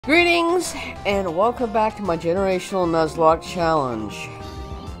Greetings, and welcome back to my generational Nuzlocke challenge.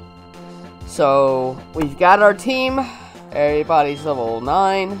 So, we've got our team. Everybody's level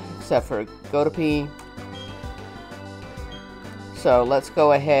 9, except for Gotopi. So, let's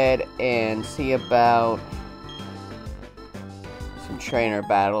go ahead and see about some trainer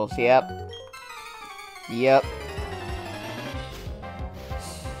battles. Yep.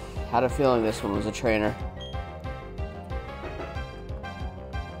 Had a feeling this one was a trainer.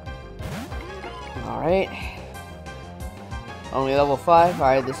 Alright. Only level 5?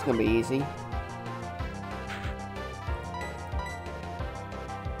 Alright, this is gonna be easy.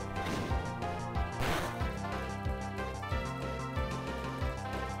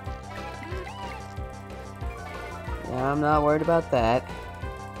 Yeah, I'm not worried about that.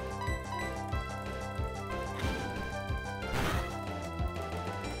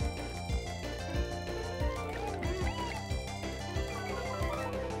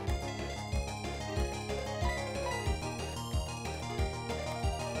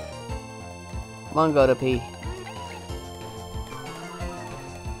 Come on, Gotopi.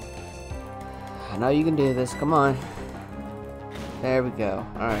 I know you can do this. Come on. There we go.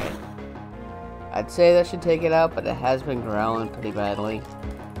 Alright. I'd say that should take it out, but it has been growling pretty badly.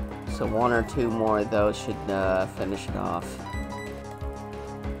 So one or two more of those should finish it off.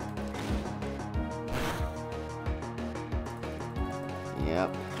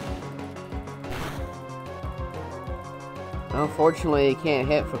 Yep. Unfortunately, you can't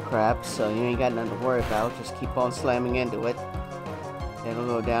hit for crap, so you ain't got nothing to worry about. Just keep on slamming into it. It'll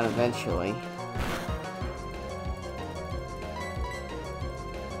go down eventually.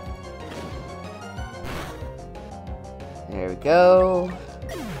 There we go.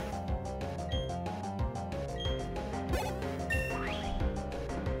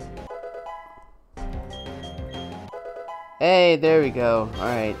 Hey, there we go.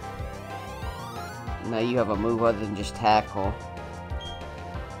 Alright. Now you have a move other than just tackle.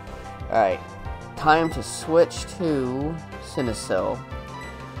 Alright. Time to switch to Scenic,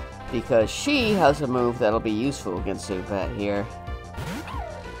 because she has a move that'll be useful against Zubat here.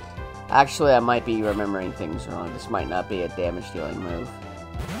 Actually, I might be remembering things wrong. This might not be a damage-dealing move.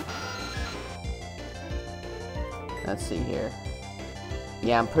 Let's see here.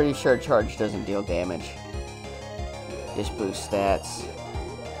 Yeah, I'm pretty sure Charge doesn't deal damage. Just boost stats.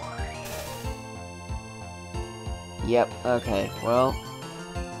 Yep, okay, well.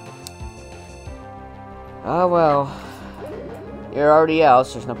 Oh well. You're already out,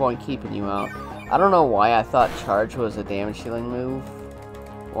 so there's no point keeping you out. I don't know why I thought Charge was a damage dealing move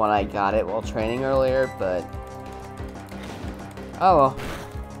when I got it while training earlier, but oh well.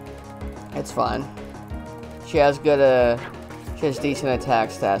 It's fine. She has decent attack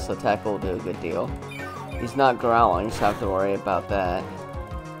stats, so tackle will do a good deal. He's not growling, so I have to worry about that.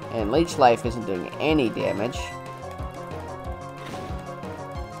 And Leech Life isn't doing any damage.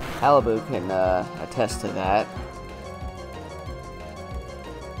 Halabu can attest to that.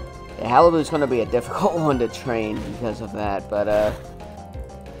 Yeah, Halabu's going to be a difficult one to train because of that, but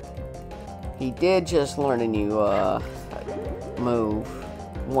he did just learn a new move,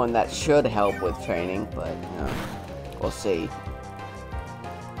 one that should help with training, but you know, we'll see.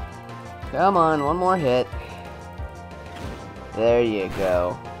 Come on, one more hit. There you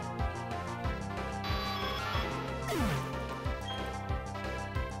go.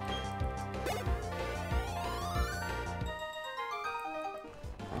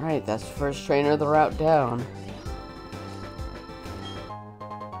 Alright, that's the first trainer of the route down.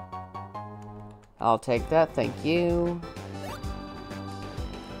 I'll take that, thank you.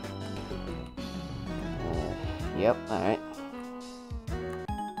 Yep, alright.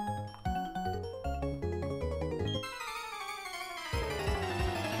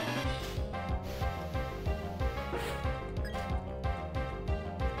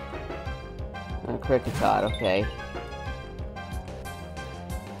 Cricketod, okay.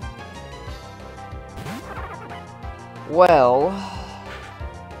 Well,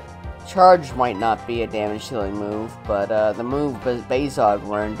 Charge might not be a damage dealing move, but the move Bazog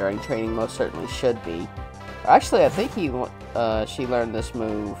learned during training most certainly should be. Actually, I think she learned this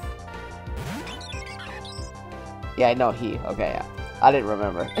move. Yeah, no, okay, yeah. I didn't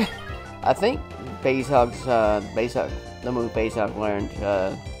remember. I think Bazog's, the move Bazog learned,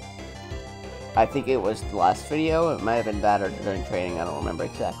 I think it was the last video. It might have been that or during training. I don't remember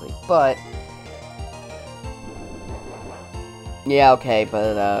exactly. But yeah, okay.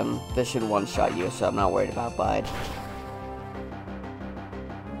 But this should one-shot you, so I'm not worried about Bide.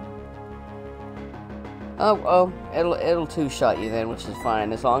 Oh, it'll two-shot you then, which is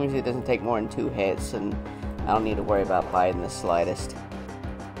fine. As long as it doesn't take more than 2 hits, and I don't need to worry about Bide in the slightest.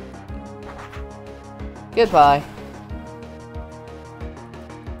 Goodbye.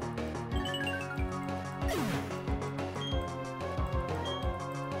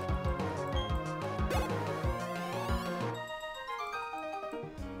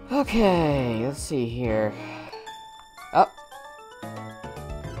 Okay, let's see here. Oh.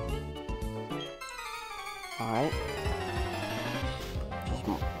 Alright. Just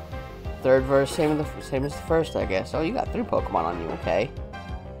third verse, same as the first, I guess. Oh, you got 3 Pokemon on you, okay.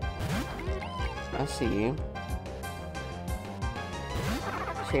 I see you.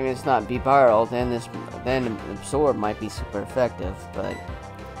 Shame it's not be viral, then Absorb might be super effective, but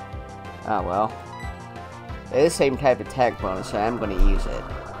oh well. It is the same type of attack bonus, so I'm gonna use it.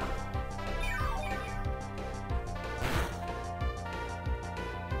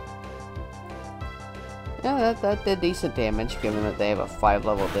 Yeah, that did decent damage, given that they have a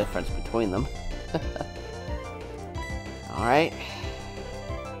 5-level difference between them. Alright.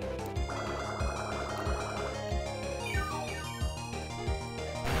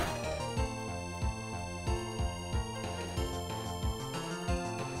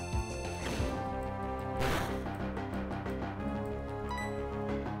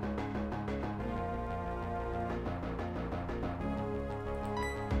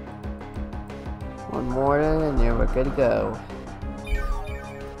 One more and then we're good to go.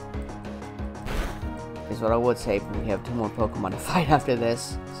 Is what I would say, but we have 2 more Pokemon to fight after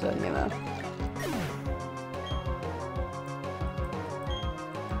this, so you know.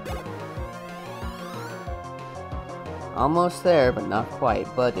 Almost there, but not quite.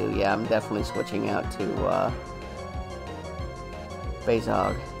 Budu, yeah, I'm definitely switching out to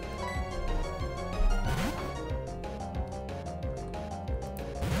Bazog.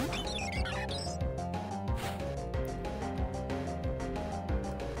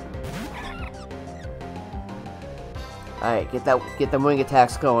 Alright, get the wing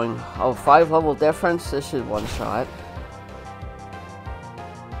attacks going. Oh, 5-level difference? This should one-shot.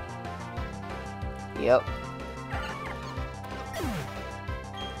 Yep.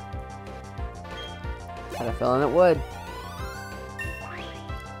 Had a feeling it would.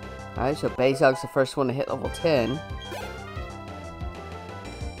 Alright, so Bazog's the first one to hit level 10.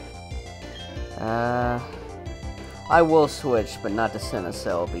 I will switch, but not to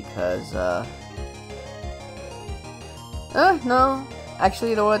Cinecil because, no.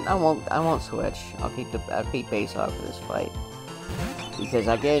 Actually, you know what? I won't switch. I'll keep Bazog for this fight. Because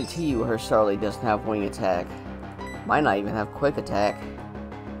I guarantee you her Starly doesn't have wing attack. Might not even have quick attack.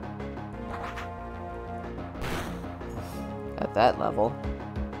 At that level.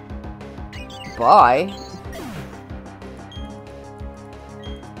 Bye.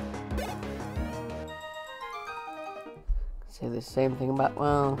 Say the same thing about,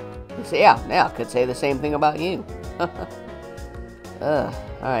 well, yeah, could say the same thing about you.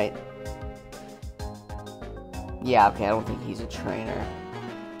 Alright. Yeah, okay, I don't think he's a trainer.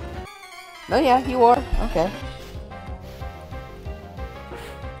 No, yeah, you are. Okay.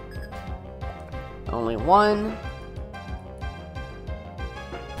 Only one.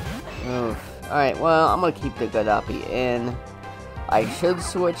 Oof. Alright, well, I'm gonna keep the Godapi in. I should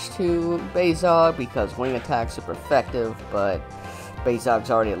switch to Bazog because wing attack's super effective, but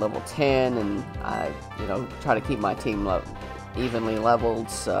Bazog's already at level 10, and I, you know, try to keep my team evenly leveled,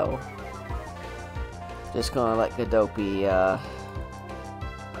 so just gonna let Godapi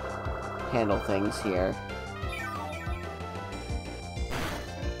handle things here.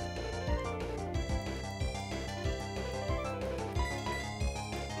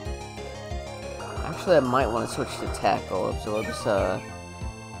 Actually, I might want to switch to Tackle. Absorb's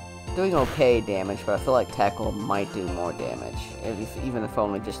doing okay damage, but I feel like Tackle might do more damage, even if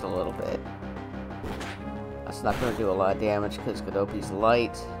only just a little bit. That's not going to do a lot of damage because Godapi's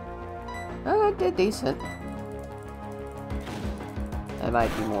light. It did decent. That might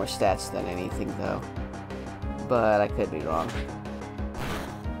be more stats than anything, though. But I could be wrong.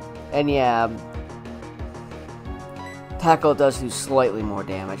 And yeah, Tackle does do slightly more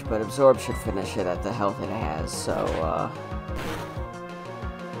damage, but Absorb should finish it at the health it has, so,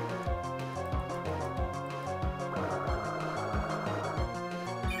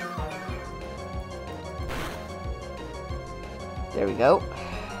 there we go.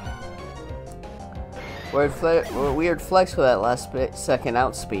 Weird flex with that last second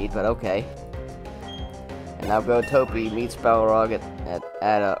outspeed, but okay. And now Gotopi meets Balrog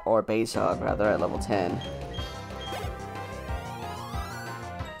or Bazog, rather, at level 10.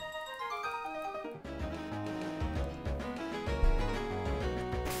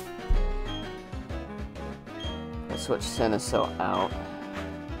 Let's switch Cinecil out,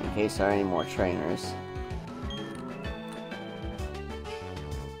 in case there are any more trainers.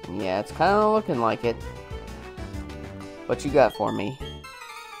 Yeah, it's kind of looking like it. What you got for me?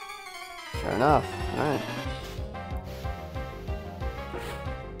 Sure enough. Alright.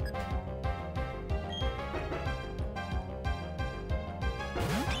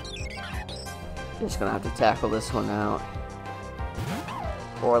 Just gonna have to tackle this one out.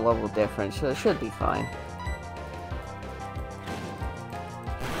 4 level difference, so it should be fine.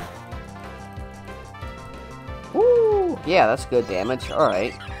 Woo! Yeah, that's good damage.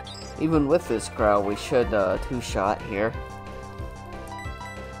 Alright. Even with this growl, we should 2-shot here.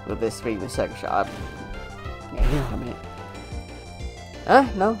 With this being the second shot. Damn it. Huh?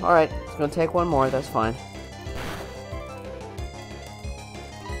 No? Alright. It's gonna take one more, that's fine.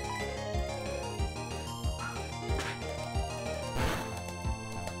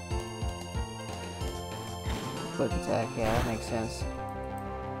 Quick attack, yeah, that makes sense.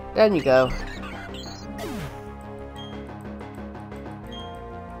 Down you go.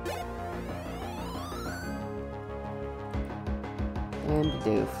 And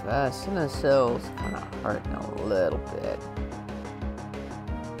Doof. Cinnasil's kind of hurting a little bit.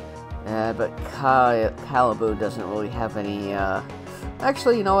 But Calibu doesn't really have any,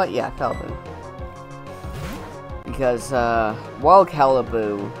 Actually, you know what? Yeah, Calibu. Because, while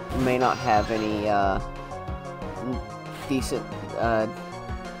Calibu may not have any, decent,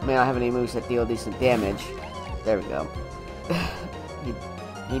 may not have any moves that deal decent damage. There we go.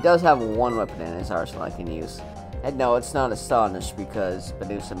 he does have one weapon in his arsenal I can use. And no, it's not Astonished because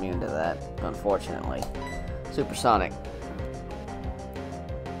Bidooff's immune to that, unfortunately. Supersonic.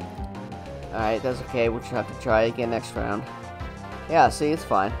 Alright, that's okay. We'll just have to try again next round. Yeah, see, it's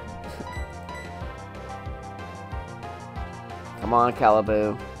fine. Come on,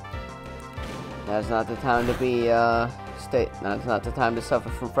 Calibu. Now's not the time to be, now's not the time to suffer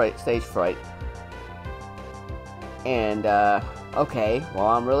from stage fright. And, okay. Well,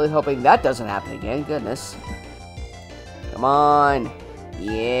 I'm really hoping that doesn't happen again. Goodness. Come on.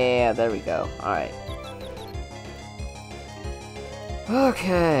 Yeah, there we go. Alright.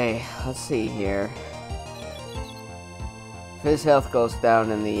 Okay, let's see here. If his health goes down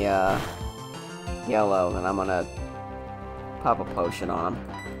in the, yellow, then I'm gonna pop a potion on him.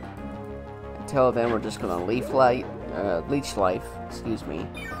 Until then, we're just gonna leech life, excuse me.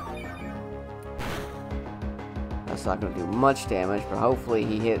 That's not gonna do much damage, but hopefully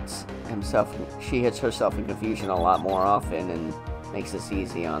she hits herself in confusion a lot more often and makes this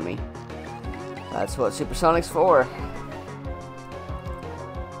easy on me. That's what Supersonic's for.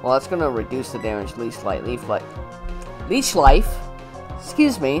 Well, that's gonna reduce the damage leech life,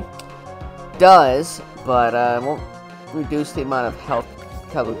 excuse me, does, but won't reduce the amount of health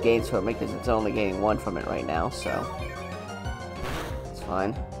Calibu gains from it because it's only gaining 1 from it right now, so it's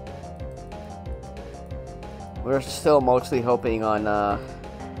fine. We're still mostly hoping on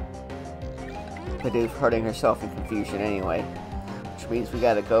Bidoof hurting herself in confusion anyway, which means we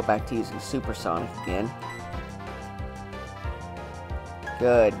gotta go back to using Supersonic again.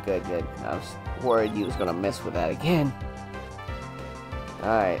 Good, good, good. I was worried you was gonna miss with that again.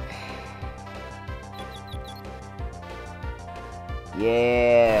 Alright.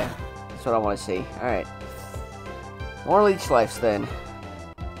 Yeah, that's what I want to see. Alright. More leech lives then.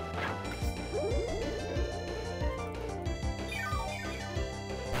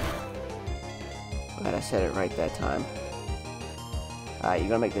 Glad I said it right that time. Alright, you're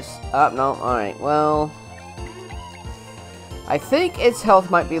gonna make this up? No? Alright, well, I think its health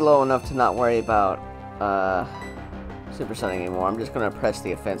might be low enough to not worry about Supersonic anymore. I'm just gonna press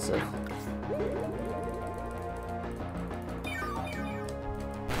the offensive.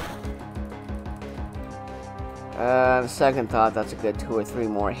 Second thought, that's a good 2 or 3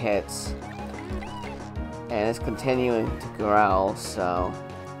 more hits. And it's continuing to growl, so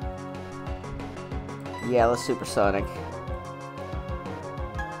yeah, let's Supersonic.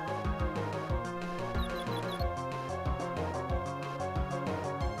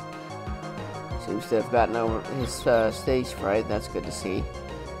 Seems to have gotten over his stage fright. That's good to see.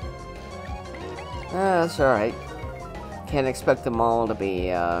 That's alright. Can't expect them all to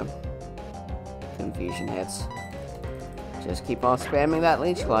be confusion hits. Just keep on spamming that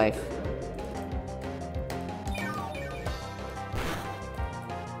leech life.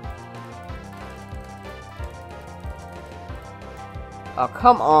 Oh,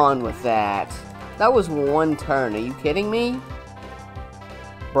 come on with that. That was 1 turn. Are you kidding me?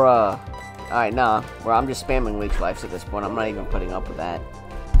 Bruh. Alright, nah. Well, I'm just spamming leech lives at this point. I'm not even putting up with that.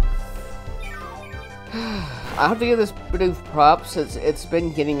 I have to give this Bidoof props. It's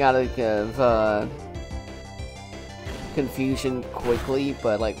been getting out of confusion quickly,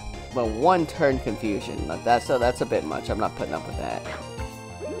 but like, well, 1 turn confusion. That's a bit much. I'm not putting up with that.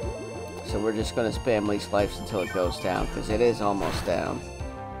 So we're just going to spam least lives until it goes down, because it is almost down.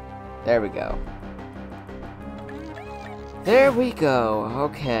 There we go. There we go.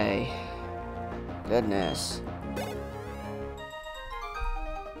 Okay. Goodness.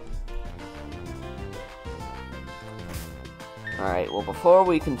 Alright, well, before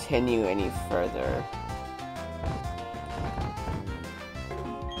we continue any further,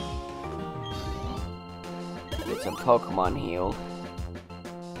 get some Pokemon healed.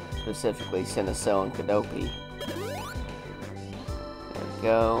 Specifically, Cinnasil and Cadopi. There we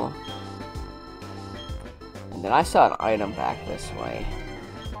go. And then I saw an item back this way.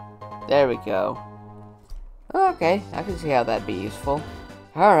 There we go. Okay, I can see how that'd be useful.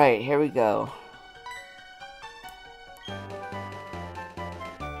 Alright, here we go.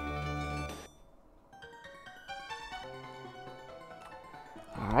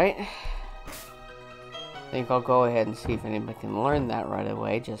 Alright. I think I'll go ahead and see if anybody can learn that right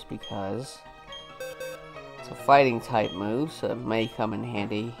away, just because it's a fighting type move, so it may come in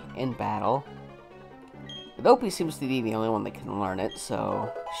handy in battle. Cadopi seems to be the only one that can learn it,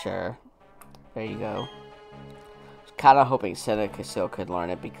 so sure. There you go. I was kind of hoping Scenic still could learn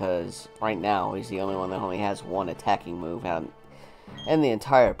it, because right now he's the only one that only has one attacking move out in the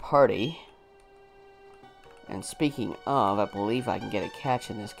entire party. And speaking of, I believe I can get a catch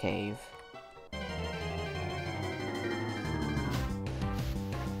in this cave.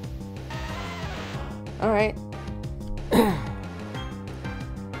 Alright.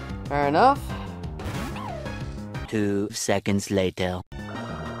 Fair enough. 2 seconds later.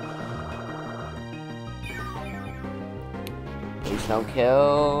 Please don't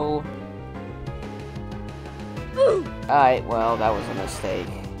kill. Alright, well, that was a mistake.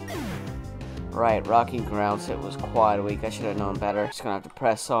 Right, Rocky Ground Sit was quite weak. I should have known better. Just gonna have to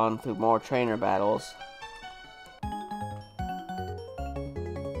press on through more trainer battles.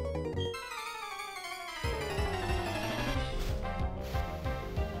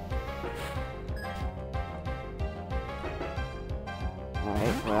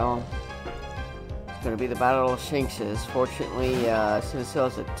 Alright, well, it's gonna be the Battle of Shinxes. Fortunately, Cinnasil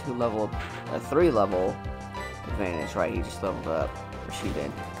has a 3-level advantage, right? He just leveled up, or she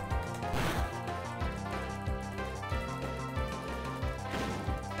did.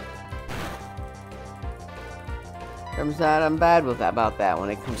 Turns out I'm bad about that when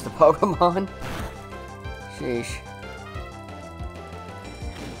it comes to Pokemon. Sheesh.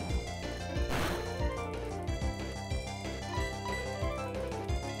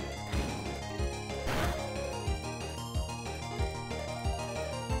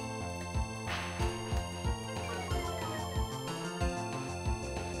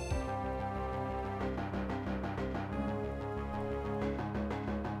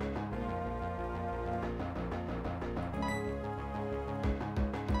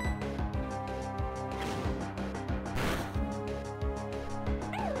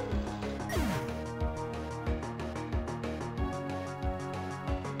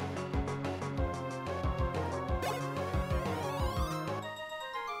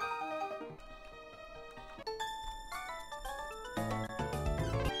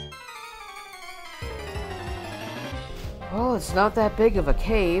 Well, it's not that big of a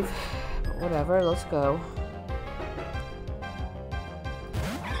cave, but whatever, let's go.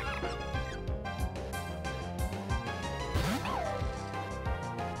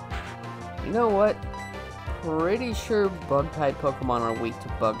 You know what? Pretty sure bug-type Pokemon are weak to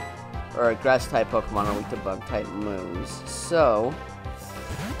bug, or grass-type Pokemon are weak to bug-type moves. So,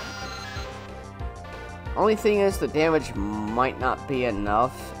 only thing is the damage might not be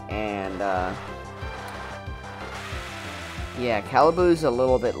enough, and yeah, Calibu's a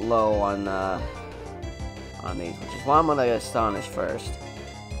little bit low on these, which is why I'm gonna Astonish first.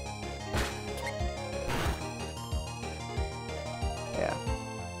 Yeah.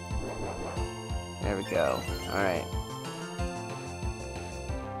 There we go. Alright.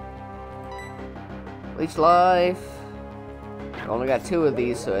 Leech Life. I only got 2 of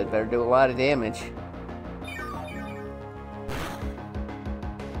these, so it better do a lot of damage.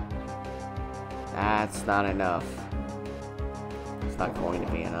 That's not enough. It's not going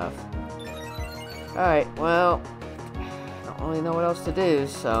to be enough. Alright, well, I don't really know what else to do,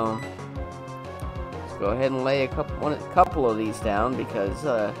 so let's go ahead and lay a couple of these down, because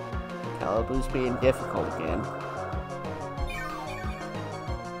Calibu's being difficult again.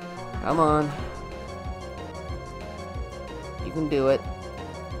 Come on. You can do it.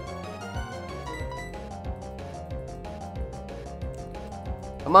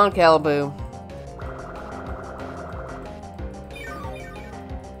 Come on, Calibu.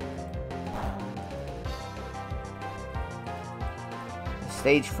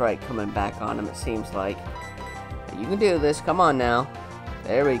 stage fright coming back on him, it seems like. You can do this, come on now.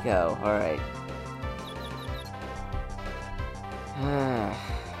 There we go, alright.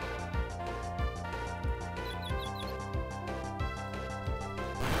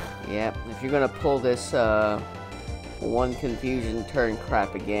 Yep, if you're gonna pull this one confusion turn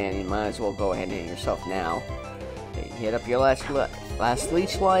crap again, you might as well go ahead and hit yourself now. Okay, hit up your last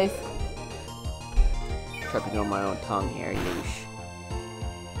leech life. Tripping on my own tongue here, yeesh.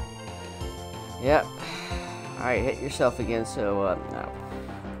 Yep. Alright, hit yourself again, so, no.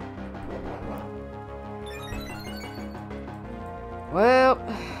 Well,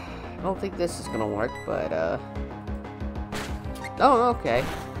 I don't think this is gonna work, but, oh, okay.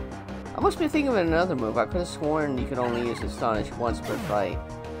 I must be thinking of another move. I could have sworn you could only use Astonish once per fight.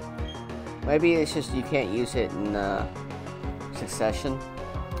 Maybe it's just you can't use it in, succession.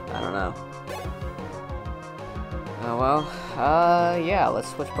 I don't know. Oh well, yeah, let's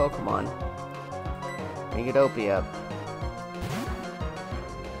switch Pokemon. Make it Opie up.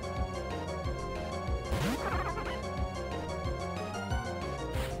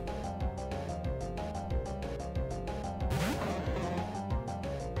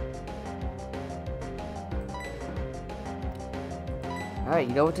 Alright,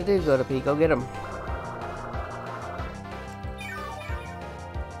 you know what to do, Gotopi. Go get him.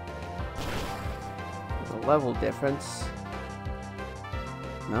 There's a level difference.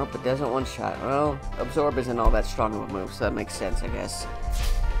 Nope, it doesn't one-shot. Well, Absorb isn't all that strong of a move, so that makes sense, I guess.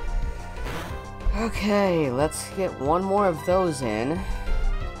 Okay, let's get one more of those in.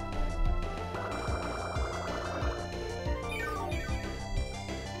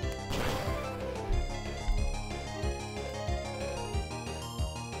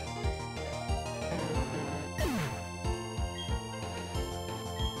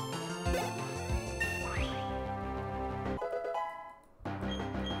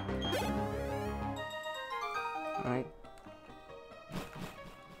 Alright.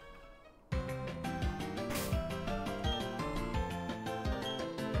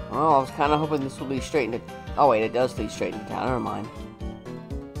 Oh, I was kind of hoping this would lead straight into... Oh wait, it does lead straight into town. Never mind.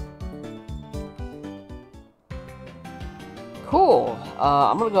 Cool.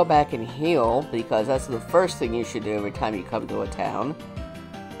 I'm gonna go back and heal, because that's the first thing you should do every time you come to a town.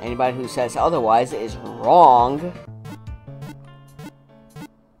 Anybody who says otherwise is wrong.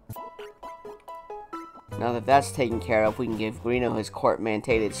 Now that that's taken care of, we can give Greeno his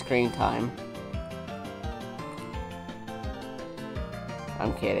court-mandated screen time.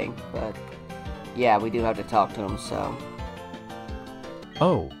 I'm kidding, but yeah, we do have to talk to him, so...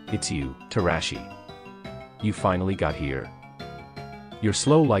 Oh, it's you, Tarashi. You finally got here. You're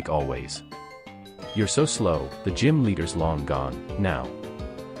slow like always. You're so slow, the gym leader's long gone, now.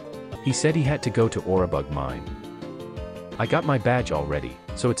 He said he had to go to Oreburgh mine. I got my badge already,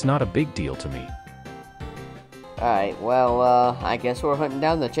 so it's not a big deal to me. Alright, well, I guess we're hunting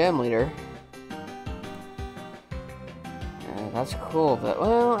down the gym leader. That's cool, but,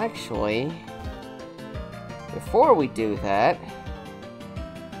 well, actually, before we do that,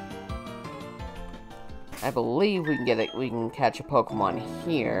 I believe we can catch a Pokemon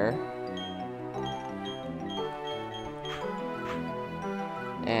here.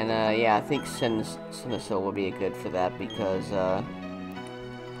 And, yeah, I think Cinnasil will be good for that, because, well,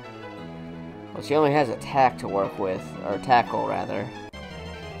 she only has attack to work with, or tackle, rather.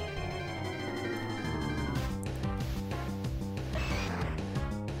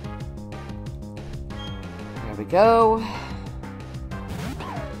 There we go.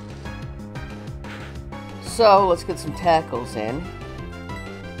 So, let's get some tackles in.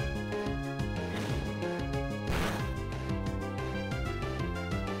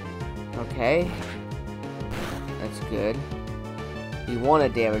 Okay. That's good. You want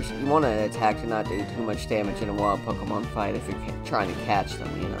an attack to not do too much damage in a wild Pokemon fight if you're trying to catch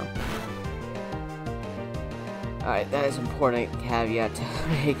them, you know. Alright, that is an important caveat to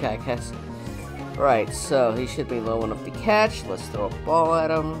make, I guess. Right, so he should be low enough to catch. Let's throw a ball at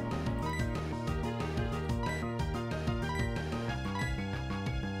him.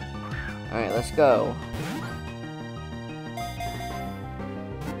 Alright, let's go.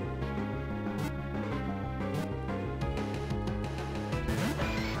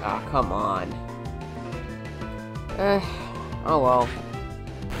 Ah, come on. Oh well.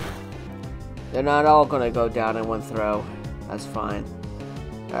 They're not all gonna go down in one throw. That's fine.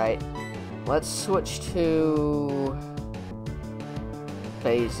 Alright. Let's switch to...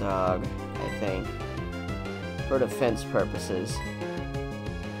 Phasog, I think. For defense purposes.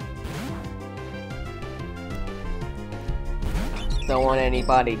 Don't want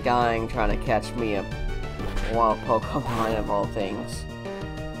anybody dying trying to catch me a wild Pokemon of all things.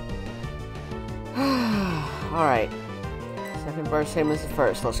 Alright. Second burst, same as the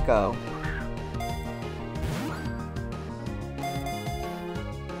first. Let's go.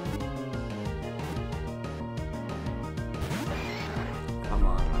 Come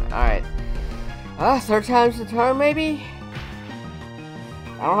on. Alright. Third time's the charm, maybe?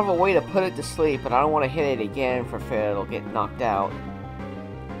 I don't have a way to put it to sleep, but I don't want to hit it again for fear it'll get knocked out.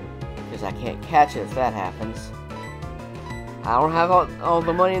 Because I can't catch it if that happens. I don't have all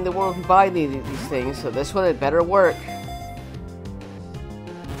the money in the world to buy these things, so this one had better work.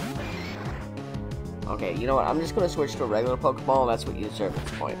 Okay, you know what? I'm just going to switch to a regular Pokeball. That's what you deserve at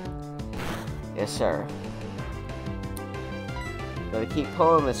this point. Yes, sir. Gotta keep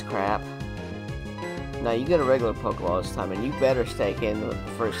pulling this crap. Now, you get a regular Pokeball this time, and you better stake in the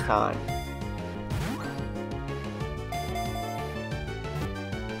first time.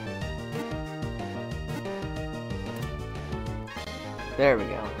 There we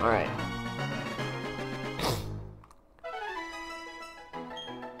go. Alright.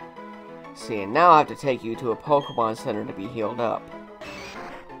 See, and now I have to take you to a Pokemon Center to be healed up.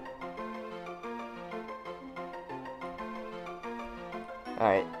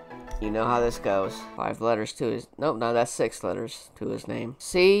 Alright. You know how this goes. 5 letters to his... Nope, no, that's 6 letters to his name.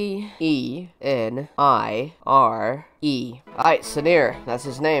 C-E-N-I-R-E. Alright, Scenic. That's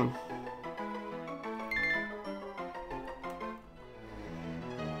his name.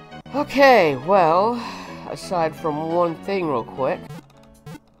 Okay, well, aside from one thing real quick.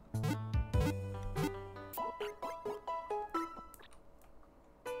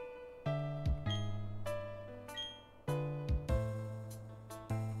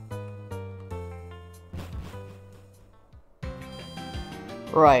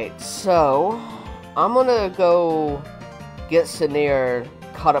 Right, so I'm gonna go get Scenic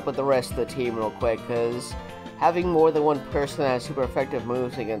caught up with the rest of the team real quick, because having more than one person that has super effective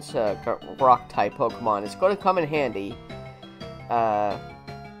moves against rock-type Pokemon is going to come in handy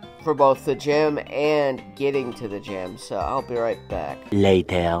for both the gym and getting to the gym, so I'll be right back.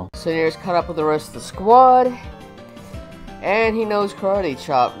 Later. Scenic's caught up with the rest of the squad, and he knows Karate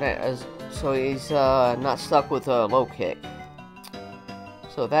Chop, so he's not stuck with a low kick.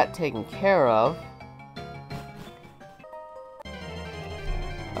 So that taken care of.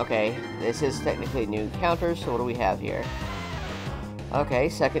 Okay, this is technically a new encounter, so what do we have here? Okay,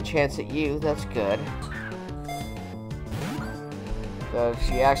 second chance at you, that's good. So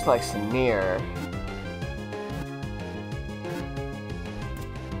she acts like Scenic.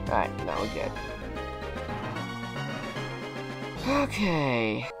 Alright, now we're good.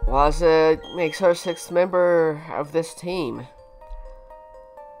 Okay, Waza makes her 6th member of this team.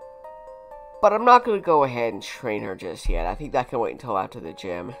 But I'm not going to go ahead and train her just yet. I think that can wait until after the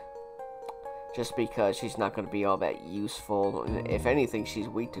gym. Just because she's not going to be all that useful. If anything, she's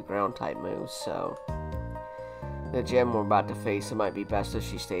weak to ground-type moves, so... The gym we're about to face, it might be best if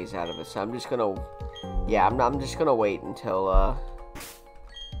she stays out of it. So I'm just going to... Yeah, I'm just going to wait until,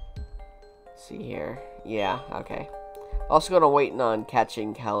 see here. Yeah, okay. Also going to wait on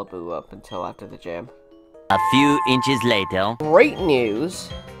catching Calibu up until after the gym. A few inches later. Great news!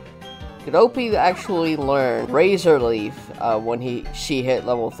 Godopy actually learned Razor Leaf when she hit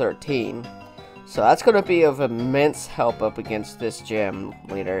level 13. So that's going to be of immense help up against this gym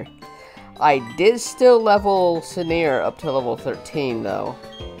leader. I did still level Scenic up to level 13 though.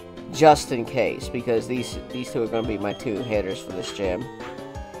 Just in case, because these two are going to be my 2 hitters for this gym.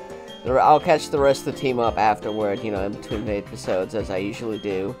 I'll catch the rest of the team up afterward, you know, in between the episodes as I usually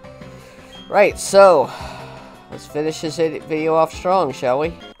do. Right, so let's finish this video off strong, shall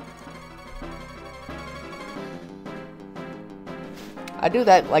we? I do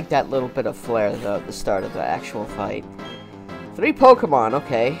like that little bit of flair, though, at the start of the actual fight. 3 Pokemon,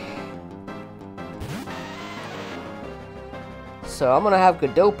 okay. So I'm gonna have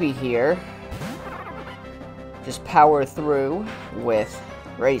Godopy here. Just power through with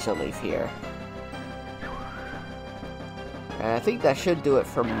Razor Leaf here. And I think that should do it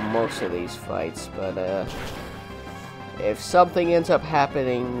for most of these fights, but if something ends up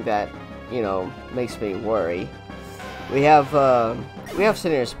happening that, you know, makes me worry, we have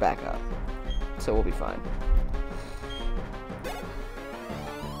Scenic's backup, so we'll be fine.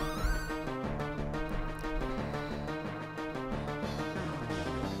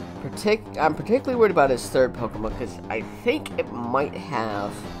 I'm particularly worried about his 3rd Pokemon because I think it might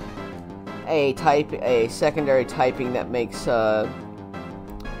have a secondary typing that makes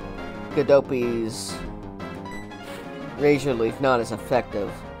Godopy's Razor Leaf not as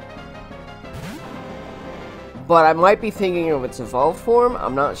effective. But I might be thinking of its evolved form,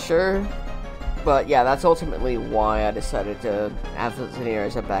 I'm not sure. But yeah, that's ultimately why I decided to have Scenic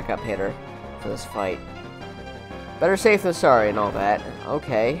as a backup hitter for this fight. Better safe than sorry and all that.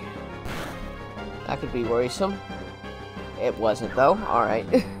 Okay. That could be worrisome. It wasn't, though. Alright.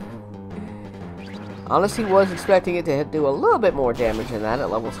 Honestly, was expecting it to do a little bit more damage than that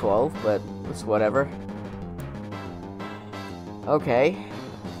at level 12, but it's whatever. Okay.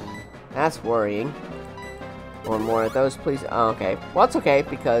 That's worrying. One more of those, please. Oh, okay. Well, it's okay,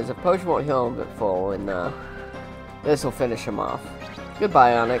 because a potion won't heal him at full, and this will finish him off.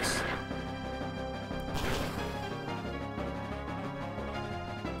 Goodbye, Onyx.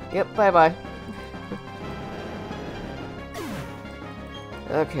 Yep, bye-bye.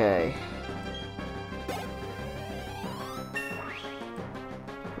 Okay.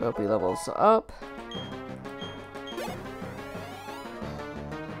 Hope he levels up.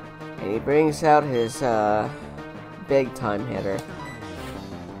 And he brings out his big time hitter.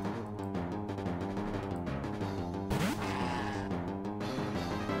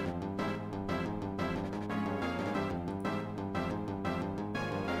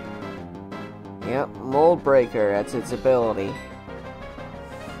 Yep, Mold Breaker, that's its ability.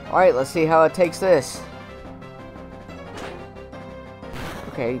 Alright, let's see how it takes this.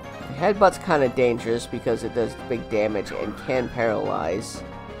 Okay, Headbutt's kind of dangerous because it does big damage and can paralyze.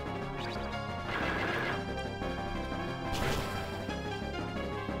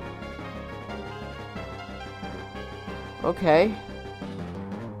 Okay.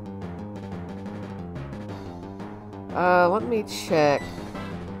 Let me check.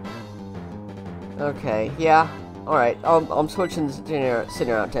 Okay, yeah. Alright, I'm switching Scenic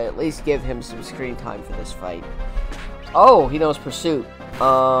out to at least give him some screen time for this fight. Oh, he knows Pursuit.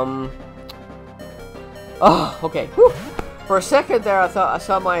 Oh, okay. Whew. For a second there, I thought I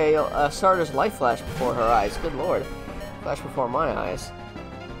saw my starter's life flash before her eyes. Good lord. Flash before my eyes.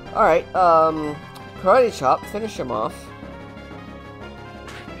 Alright, Karate Chop, finish him off.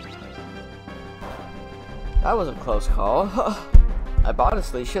 That was a close call. I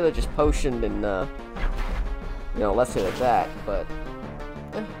honestly should have just potioned and, you know, left it at that, but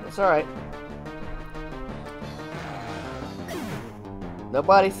it's alright.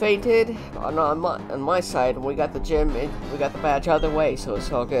 Nobody fainted on my side, and we got the gym, we got the badge out of the way, so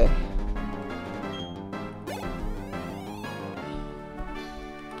it's all good.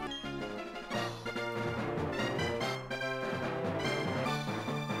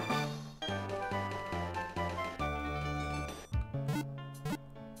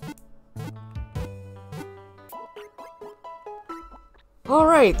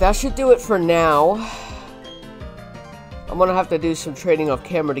 Alright, that should do it for now. I'm gonna have to do some trading off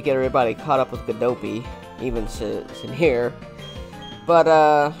camera to get everybody caught up with Godopy, even in here. But,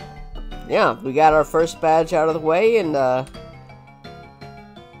 yeah, we got our first badge out of the way, and,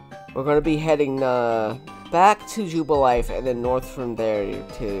 we're gonna be heading, back to Jubilife, and then north from there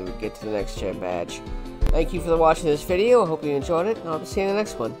to get to the next gem badge. Thank you for watching this video. I hope you enjoyed it, and I'll see you in the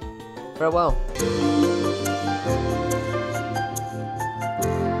next one. Farewell.